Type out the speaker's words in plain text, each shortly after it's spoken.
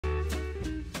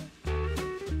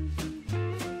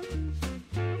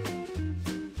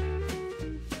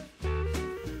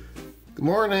Good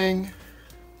morning.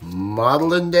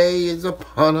 Modeling day is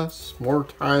upon us. More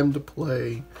time to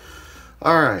play.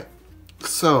 Alright,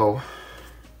 so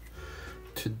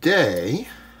today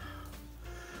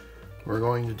we're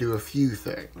going to do a few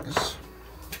things.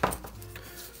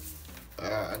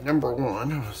 Number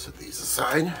one, I'm going to set these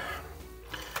aside.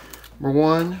 Number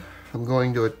one, I'm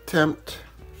going to attempt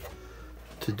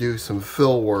to do some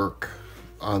fill work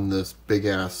on this big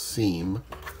ass seam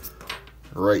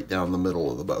right down the middle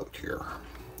of the boat here.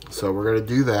 So we're going to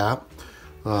do that.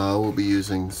 We'll be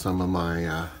using some of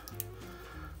my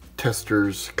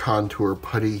Tester's contour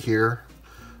putty here.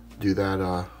 Do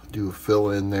that, do a fill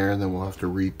in there, and then we'll have to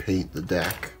repaint the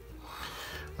deck.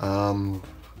 I don't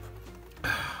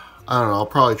know, I'll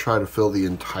probably try to fill the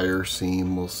entire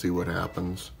seam. We'll see what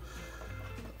happens.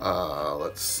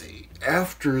 Let's see.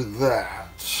 After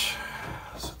that,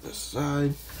 set this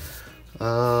aside.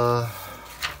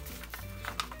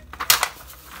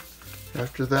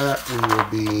 After that, we will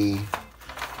be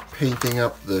painting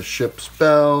up the ship's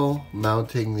bell,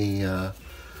 mounting the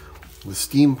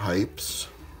steam pipes,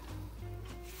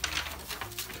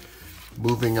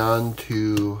 moving on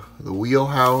to the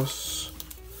wheelhouse,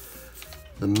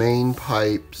 the main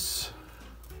pipes,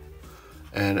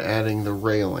 and adding the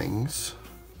railings.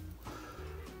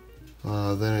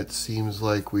 Then it seems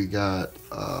like we got,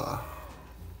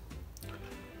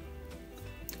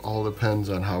 all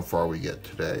depends on how far we get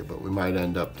today, but we might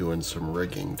end up doing some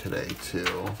rigging today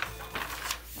too.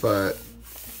 But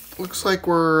looks like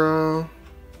we're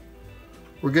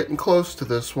getting close to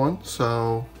this one,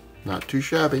 so not too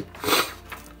shabby.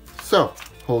 So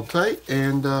hold tight,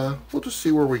 and we'll just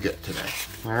see where we get today.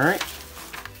 All right,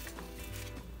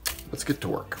 let's get to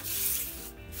work.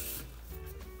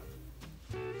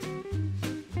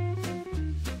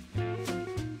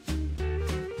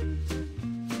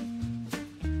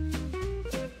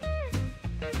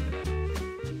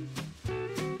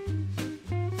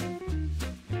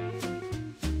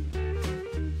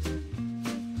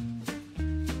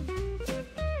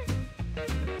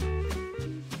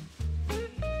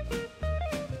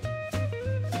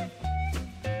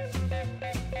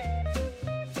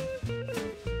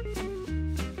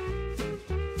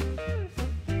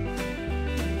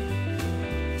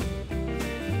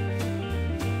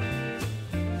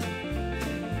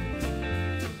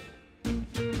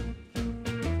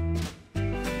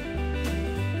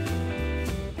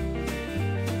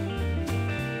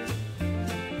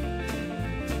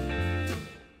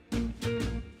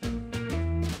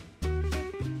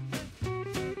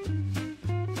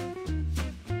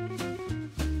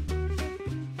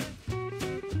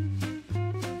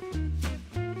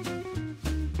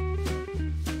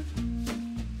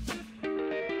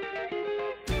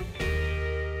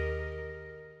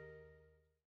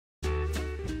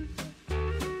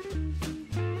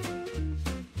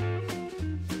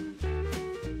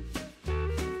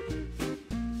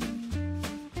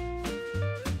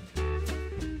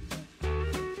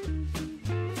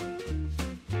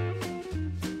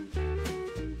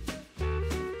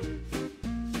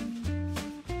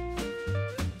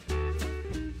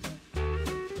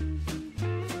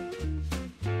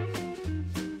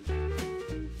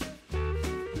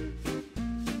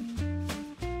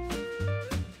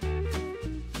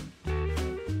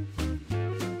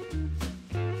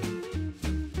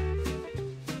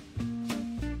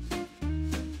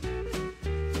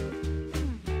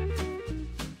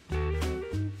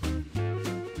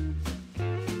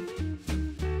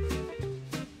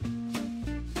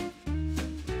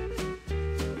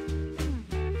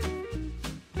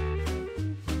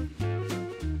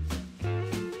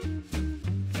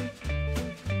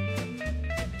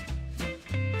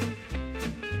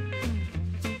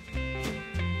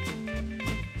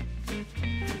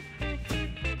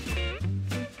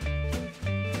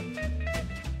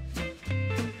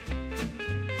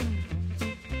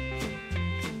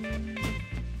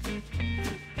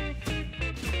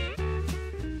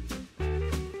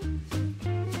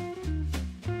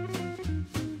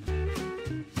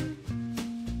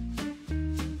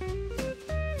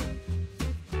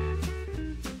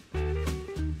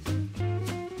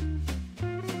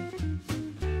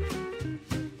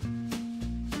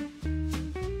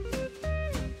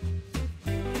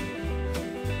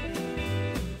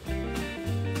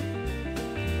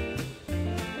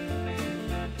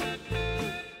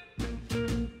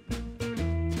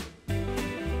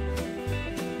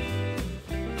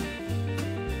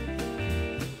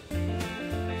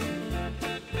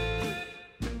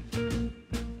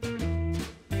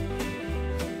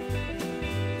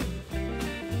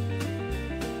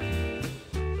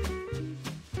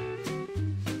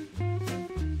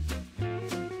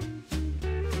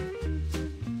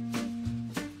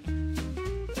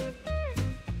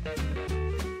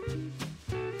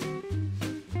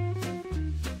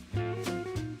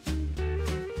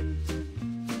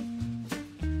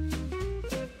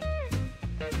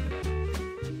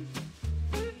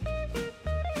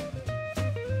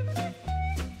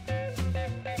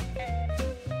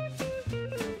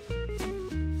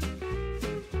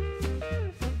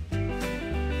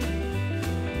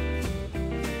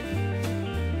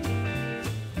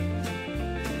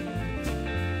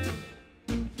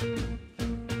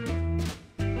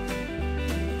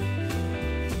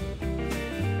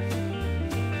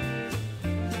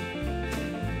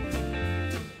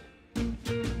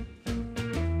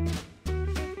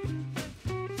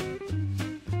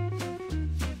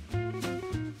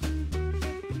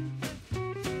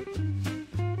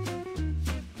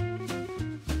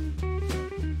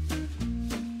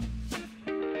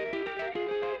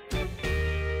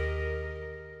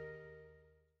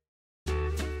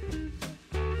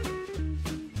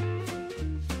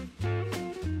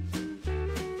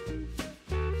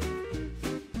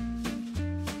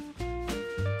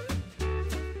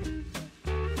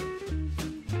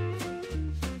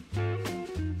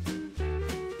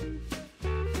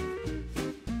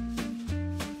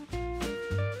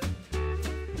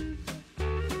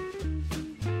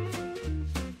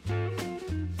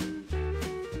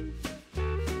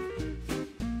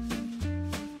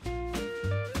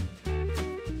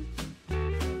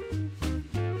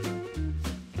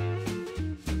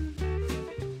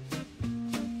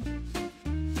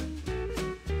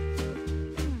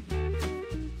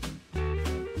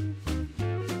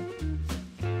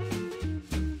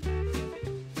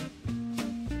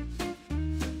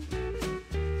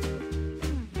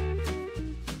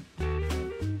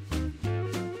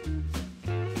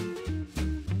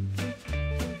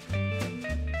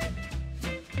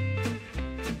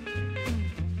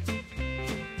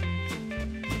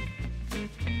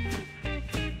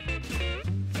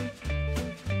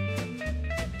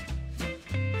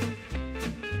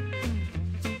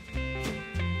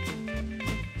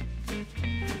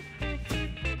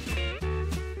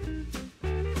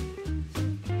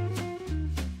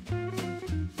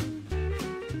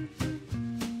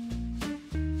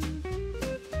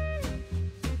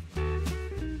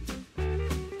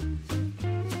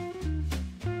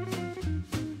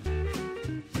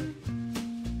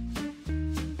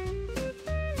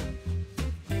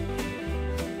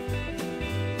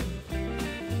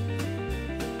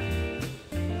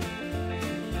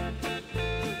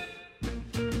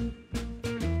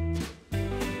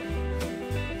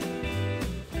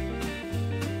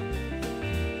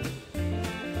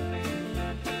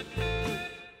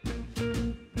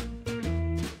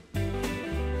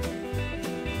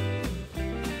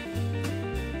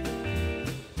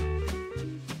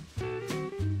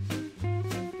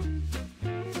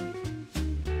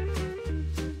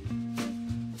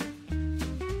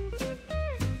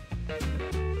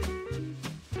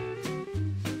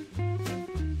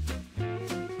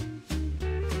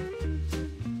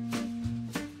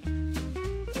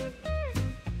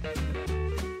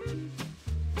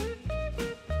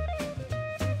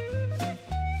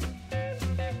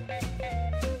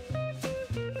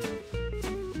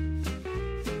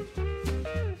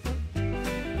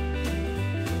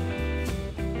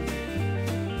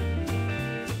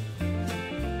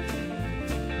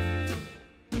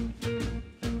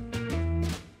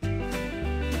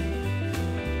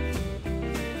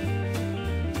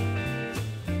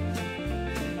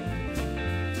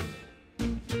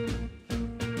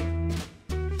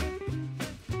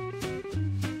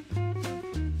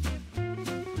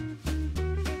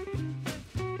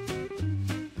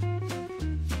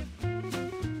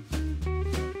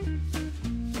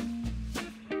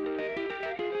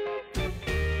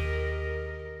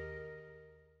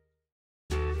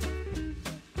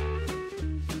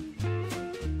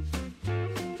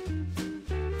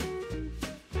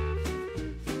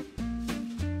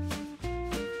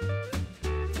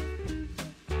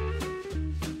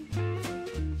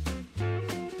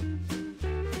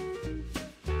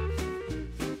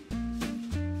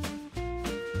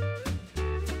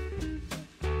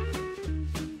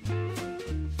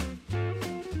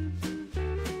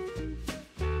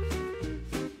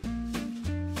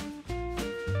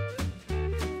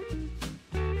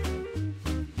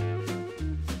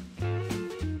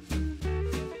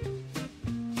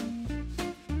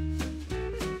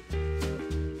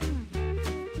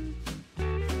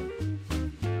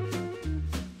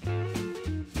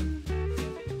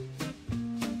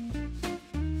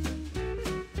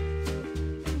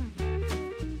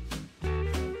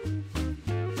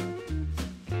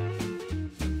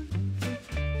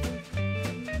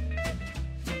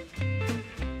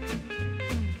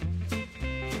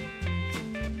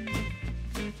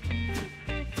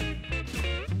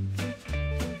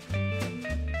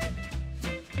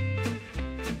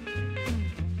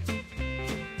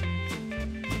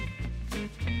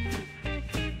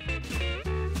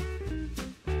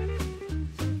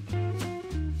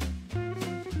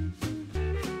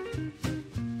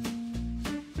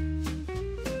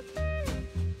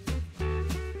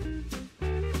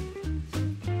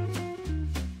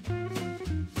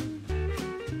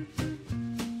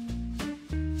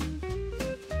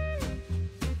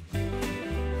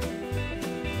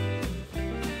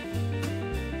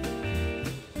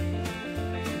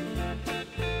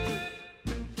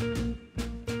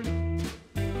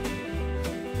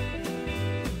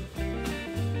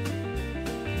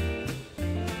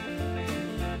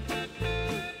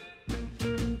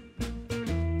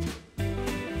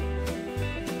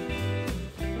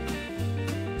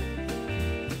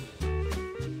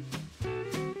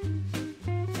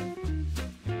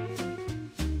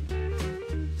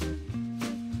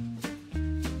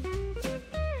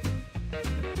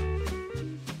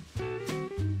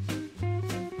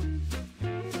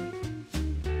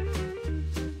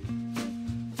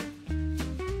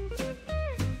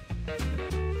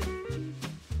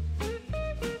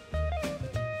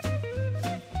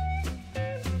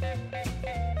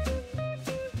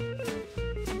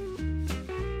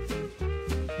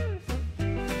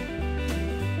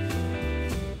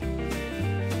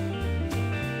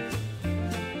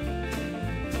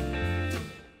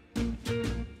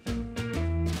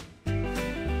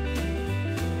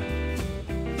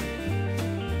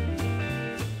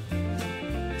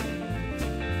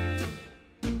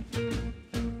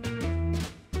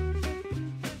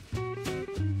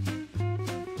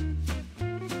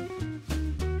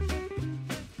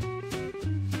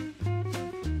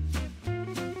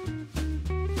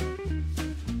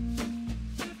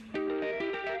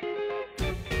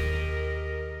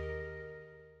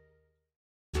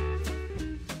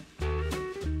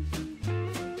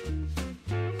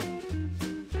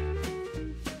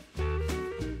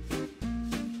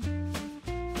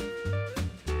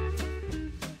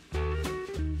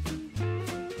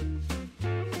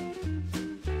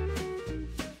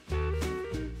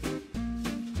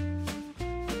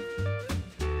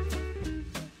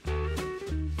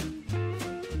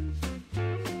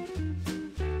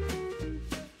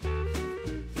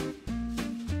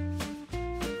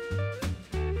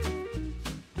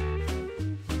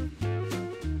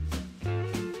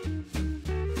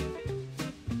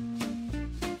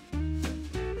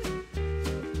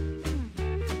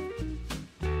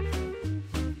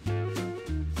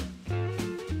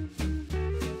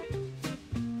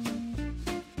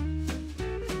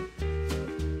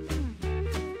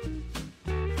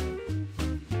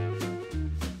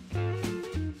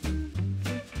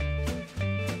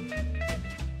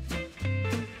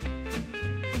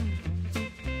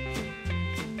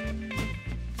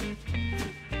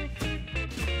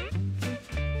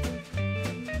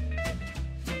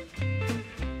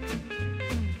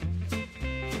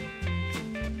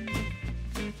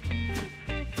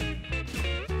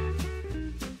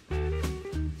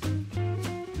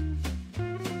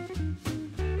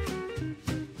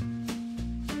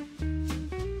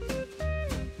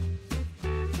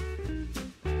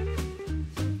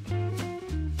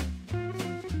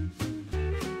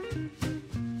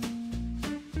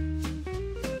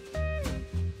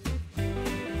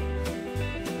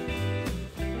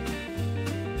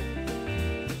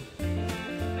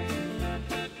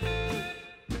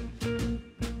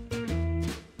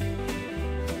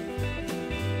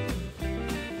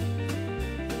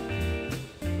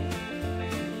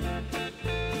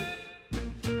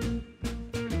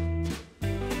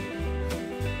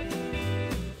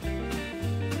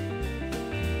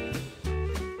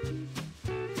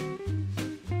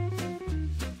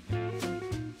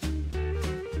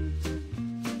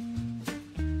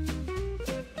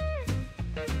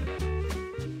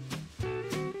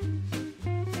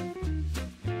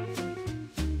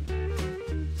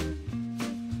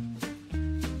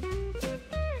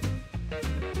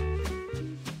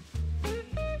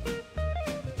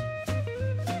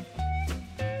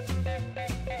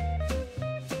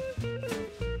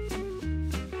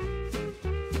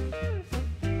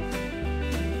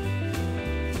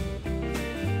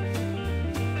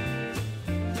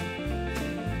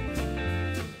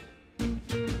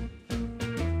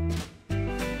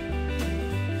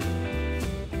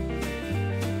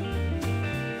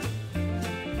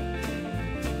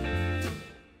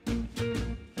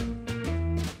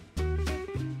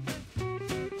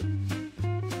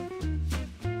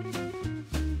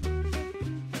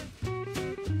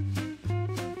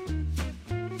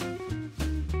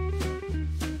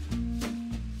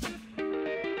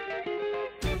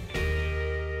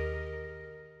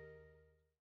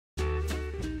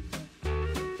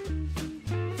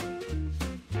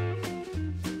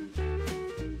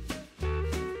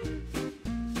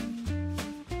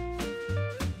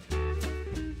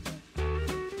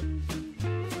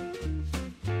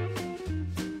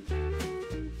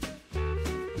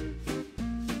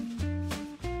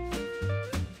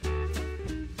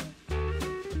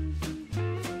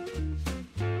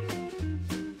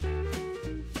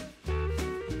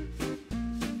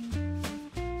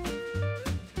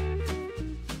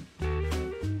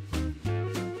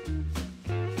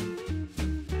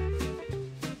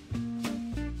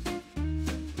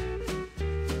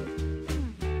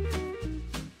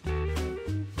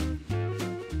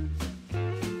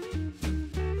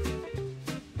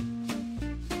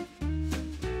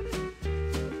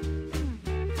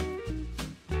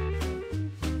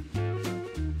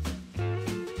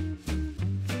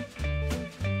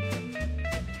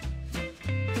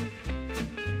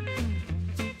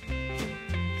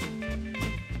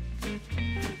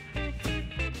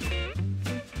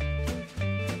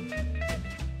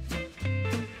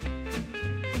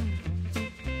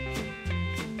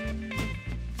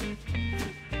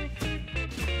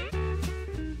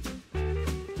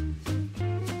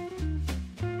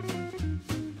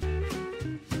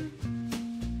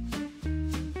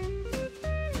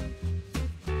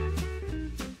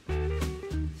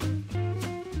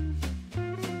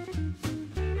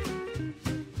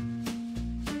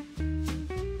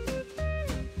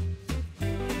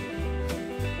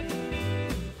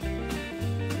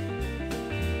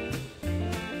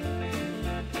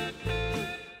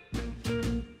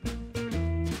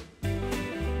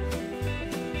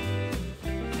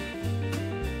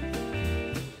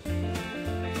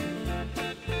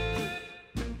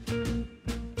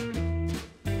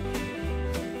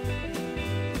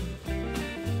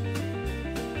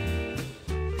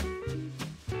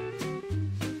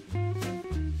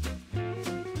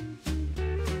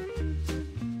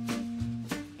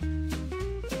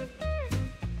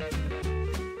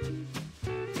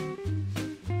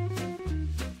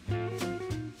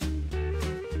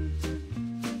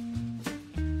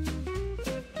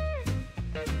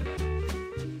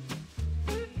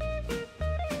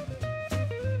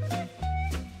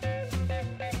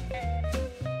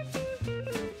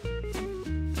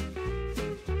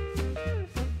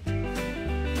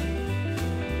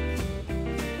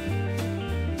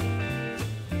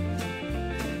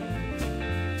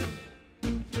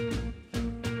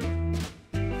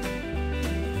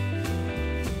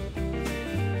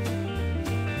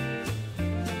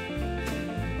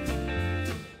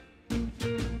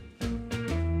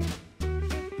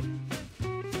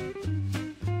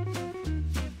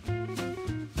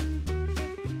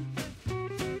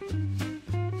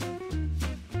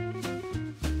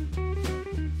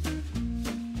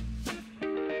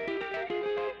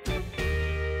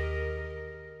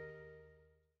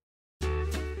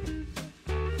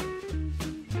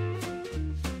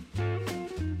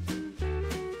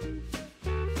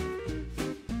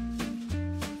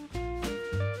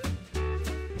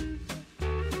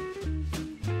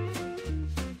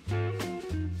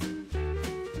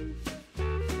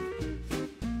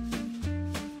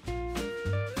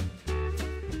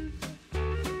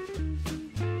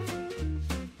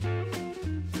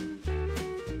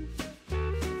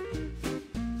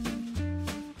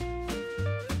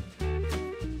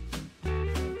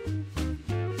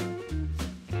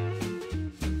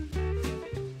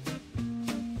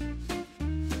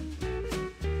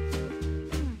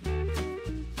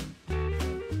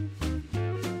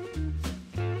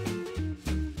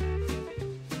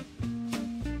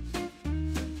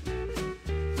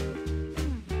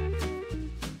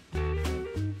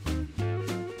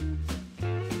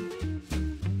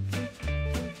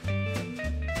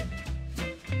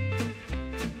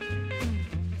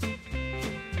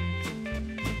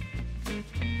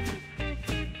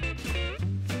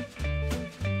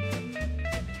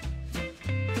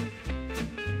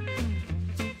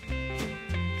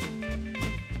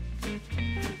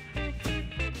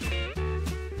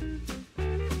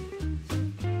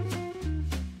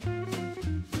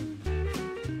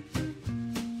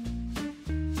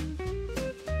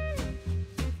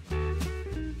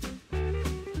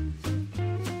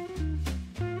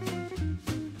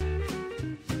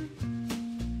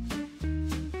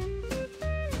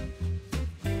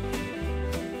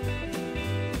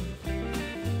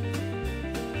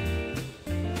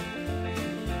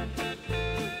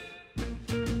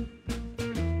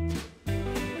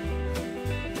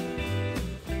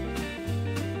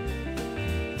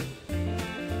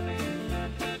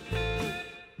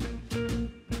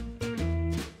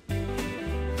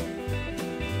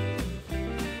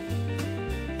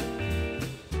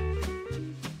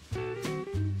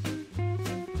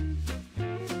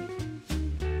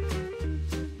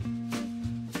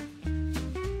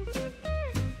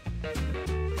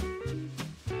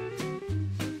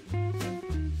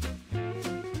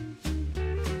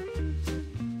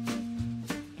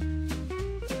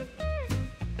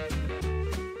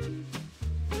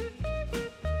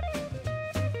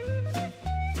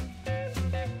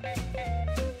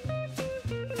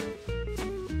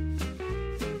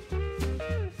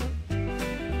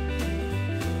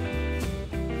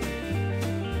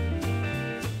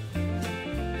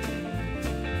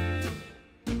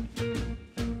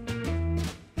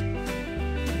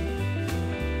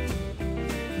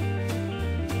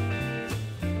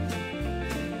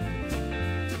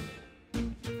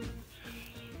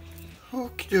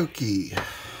 dokie.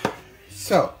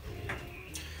 So,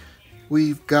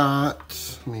 we've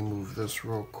got, let me move this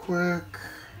real quick.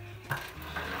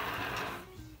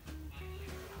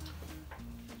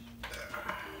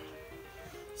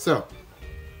 So,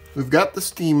 we've got the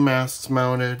steam masts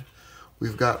mounted.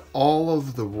 We've got all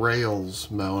of the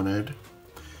rails mounted.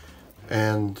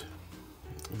 And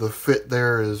the fit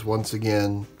there is, once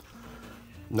again,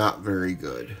 not very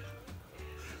good.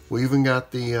 We even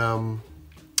got the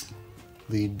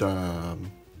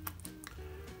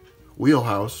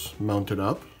wheelhouse mounted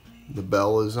up. The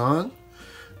bell is on.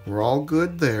 We're all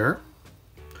good there.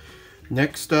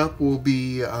 Next up will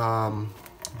be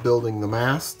building the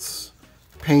masts,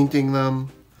 painting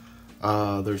them.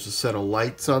 There's a set of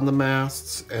lights on the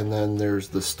masts, and then there's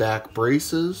the stack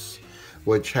braces,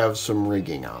 which have some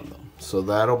rigging on them. So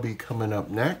that'll be coming up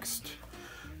next.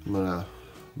 I'm gonna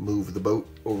move the boat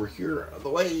over here out of the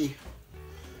way.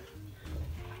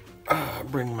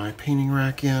 Bring my painting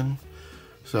rack in.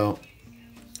 So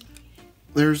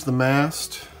there's the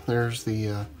mast. There's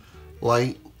the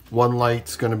light. One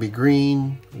light's gonna be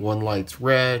green. One light's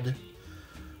red.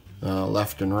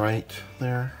 Left and right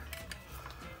there.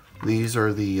 These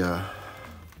are the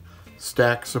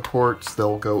stack supports.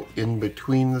 They'll go in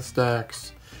between the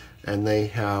stacks, and they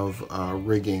have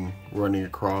rigging running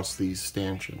across these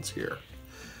stanchions here.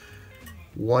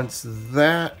 Once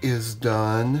that is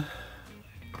done,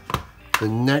 the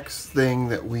next thing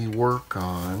that we work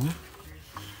on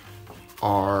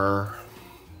are,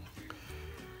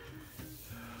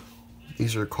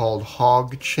 these are called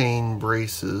hog chain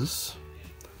braces.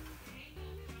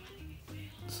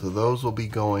 So those will be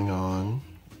going on.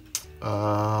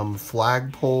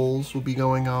 Flag poles will be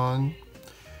going on.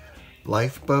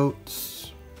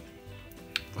 Lifeboats.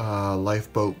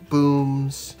 Lifeboat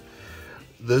booms.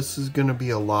 This is going to be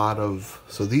a lot of,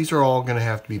 so these are all going to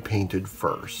have to be painted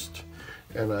first.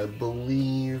 And I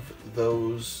believe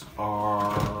those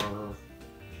are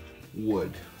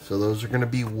wood. So those are going to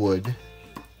be wood.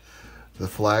 The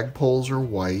flag poles are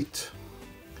white.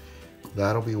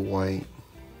 That'll be white.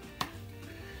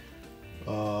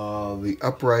 The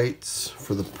uprights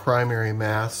for the primary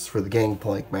masts, for the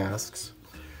gangplank masts,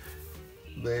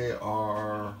 they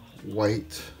are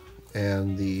white,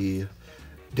 and the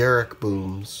derrick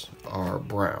booms are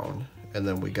brown. And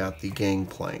then we got the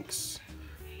gangplanks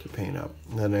to paint up.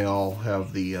 And then they all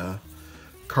have the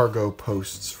cargo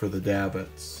posts for the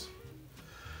davits.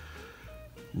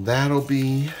 That'll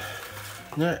be,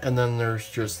 and then there's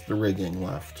just the rigging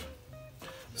left.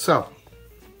 So,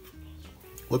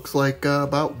 looks like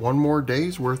about one more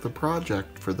day's worth of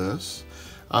project for this.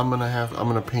 I'm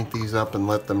gonna paint these up and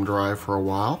let them dry for a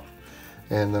while,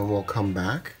 and then we'll come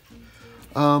back.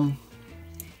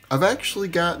 I've actually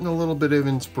gotten a little bit of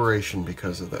inspiration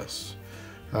because of this.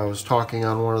 I was talking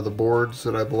on one of the boards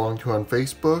that I belong to on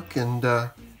Facebook, and I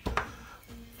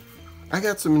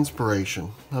got some inspiration.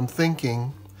 I'm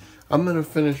thinking I'm gonna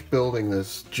finish building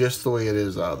this just the way it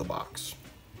is out of the box.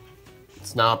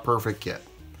 It's not perfect yet,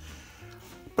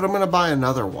 but I'm gonna buy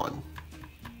another one,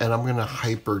 and I'm gonna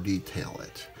hyper detail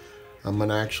it. I'm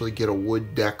gonna actually get a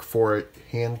wood deck for it,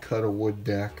 hand cut a wood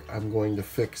deck. I'm going to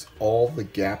fix all the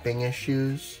gapping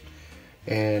issues,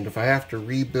 and if I have to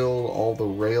rebuild all the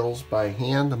rails by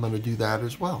hand, I'm gonna do that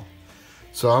as well.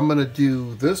 So I'm gonna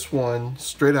do this one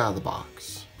straight out of the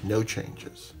box, no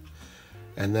changes.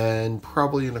 And then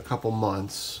probably in a couple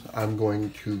months, I'm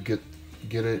going to get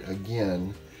it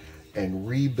again and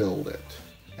rebuild it.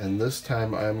 And this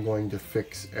time I'm going to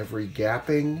fix every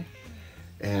gapping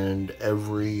and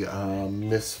every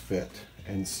misfit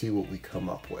and see what we come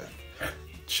up with.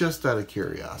 Just out of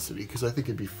curiosity, because I think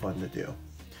it'd be fun to do.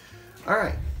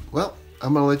 Alright, well,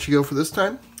 I'm going to let you go for this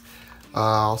time.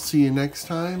 I'll see you next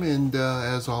time, and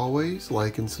as always,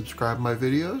 like and subscribe to my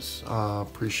videos.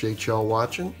 Appreciate y'all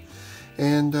watching,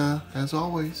 and as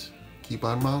always, keep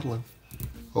on modeling.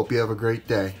 Hope you have a great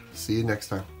day. See you next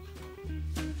time.